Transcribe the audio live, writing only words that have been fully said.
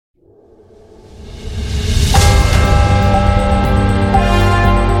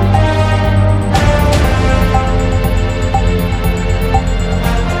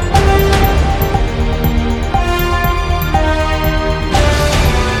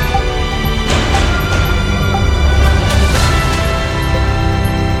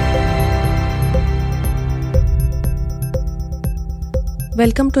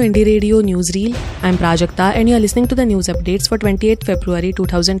Welcome to Indie Radio Newsreel. I'm Prajakta and you are listening to the news updates for 28th February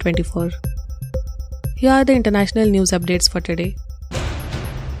 2024. Here are the international news updates for today.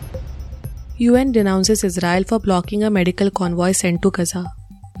 UN denounces Israel for blocking a medical convoy sent to Gaza.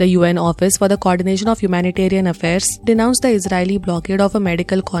 The UN Office for the Coordination of Humanitarian Affairs denounced the Israeli blockade of a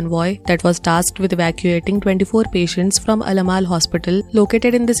medical convoy that was tasked with evacuating 24 patients from Al-Amal Hospital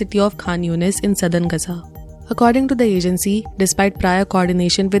located in the city of Khan Yunis in southern Gaza. According to the agency, despite prior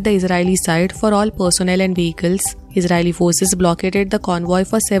coordination with the Israeli side for all personnel and vehicles, Israeli forces blockaded the convoy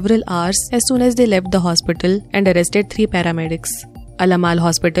for several hours as soon as they left the hospital and arrested 3 paramedics. Al-Amal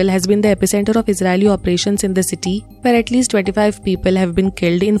Hospital has been the epicenter of Israeli operations in the city, where at least 25 people have been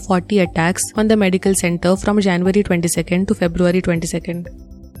killed in 40 attacks on the medical center from January 22nd to February 22nd.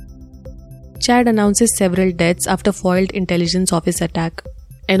 Chad announces several deaths after foiled intelligence office attack.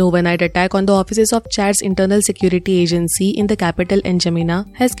 An overnight attack on the offices of Chad's internal security agency in the capital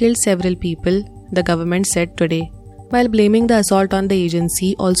N'Djamena has killed several people, the government said today. While blaming the assault on the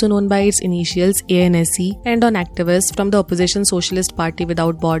agency, also known by its initials ANSC, and on activists from the opposition Socialist Party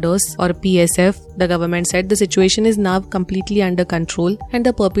Without Borders or PSF, the government said the situation is now completely under control and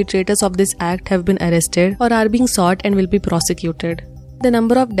the perpetrators of this act have been arrested or are being sought and will be prosecuted. The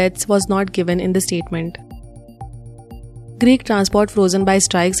number of deaths was not given in the statement. Greek transport frozen by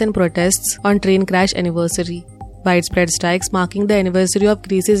strikes and protests on train crash anniversary. Widespread strikes marking the anniversary of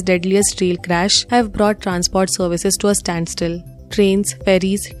Greece's deadliest rail crash have brought transport services to a standstill. Trains,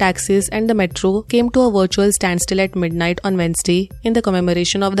 ferries, taxis and the metro came to a virtual standstill at midnight on Wednesday in the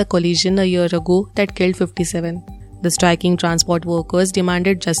commemoration of the collision a year ago that killed 57. The striking transport workers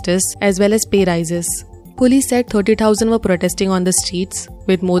demanded justice as well as pay rises. Police said 30,000 were protesting on the streets,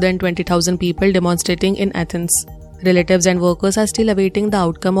 with more than 20,000 people demonstrating in Athens. Relatives and workers are still awaiting the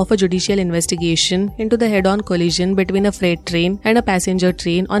outcome of a judicial investigation into the head-on collision between a freight train and a passenger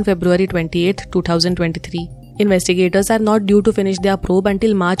train on February 28, 2023. Investigators are not due to finish their probe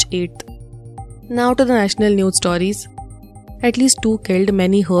until March 8th. Now to the national news stories. At least 2 killed,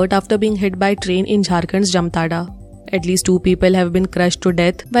 many hurt after being hit by train in Jharkhand's Jamtara. At least 2 people have been crushed to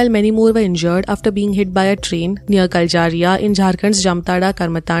death, while many more were injured after being hit by a train near Kaljaria in Jharkhand's Jamtara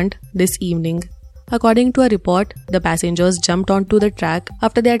Karmatand this evening. According to a report, the passengers jumped onto the track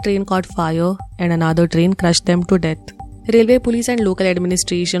after their train caught fire and another train crushed them to death. Railway police and local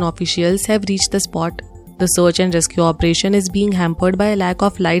administration officials have reached the spot. The search and rescue operation is being hampered by a lack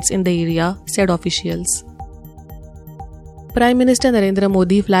of lights in the area, said officials. Prime Minister Narendra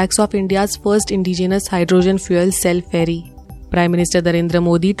Modi flags off India's first indigenous hydrogen fuel cell ferry. Prime Minister Narendra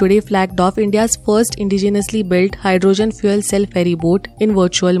Modi today flagged off India's first indigenously built hydrogen fuel cell ferry boat in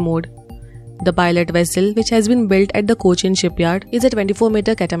virtual mode. The pilot vessel, which has been built at the Cochin shipyard, is a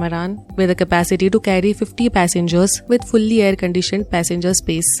 24-meter catamaran with a capacity to carry 50 passengers with fully air-conditioned passenger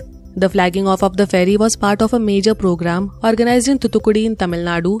space. The flagging off of the ferry was part of a major program organized in Thoothukudi in Tamil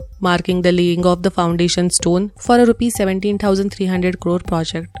Nadu, marking the laying of the foundation stone for a Rs 17,300 crore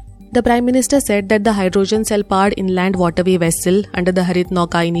project. The Prime Minister said that the hydrogen cell-powered inland waterway vessel under the Harit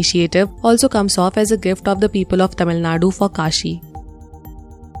Nauka initiative also comes off as a gift of the people of Tamil Nadu for Kashi.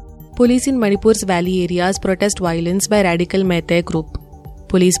 Police in Manipur's valley areas protest violence by radical Meitei group.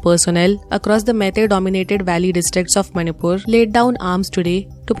 Police personnel across the Meitei-dominated valley districts of Manipur laid down arms today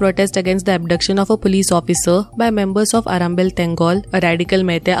to protest against the abduction of a police officer by members of Arambel Tengol, a radical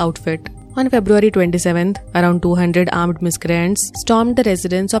Meitei outfit. On February 27th, around 200 armed miscreants stormed the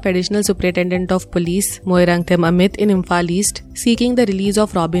residence of Additional Superintendent of Police Moirangthem Amit in Imphal East, seeking the release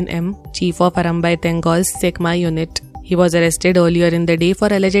of Robin M., chief of Arambel Tengol's Sekma unit. He was arrested earlier in the day for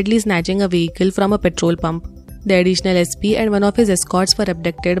allegedly snatching a vehicle from a petrol pump. The additional SP and one of his escorts were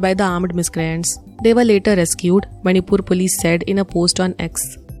abducted by the armed miscreants. They were later rescued, Manipur police said in a post on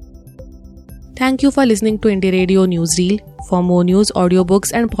X. Thank you for listening to Indie Radio Newsreel. For more news,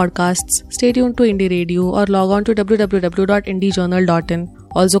 audiobooks and podcasts, stay tuned to Indie Radio or log on to www.indiejournal.in.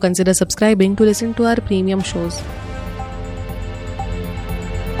 Also consider subscribing to listen to our premium shows.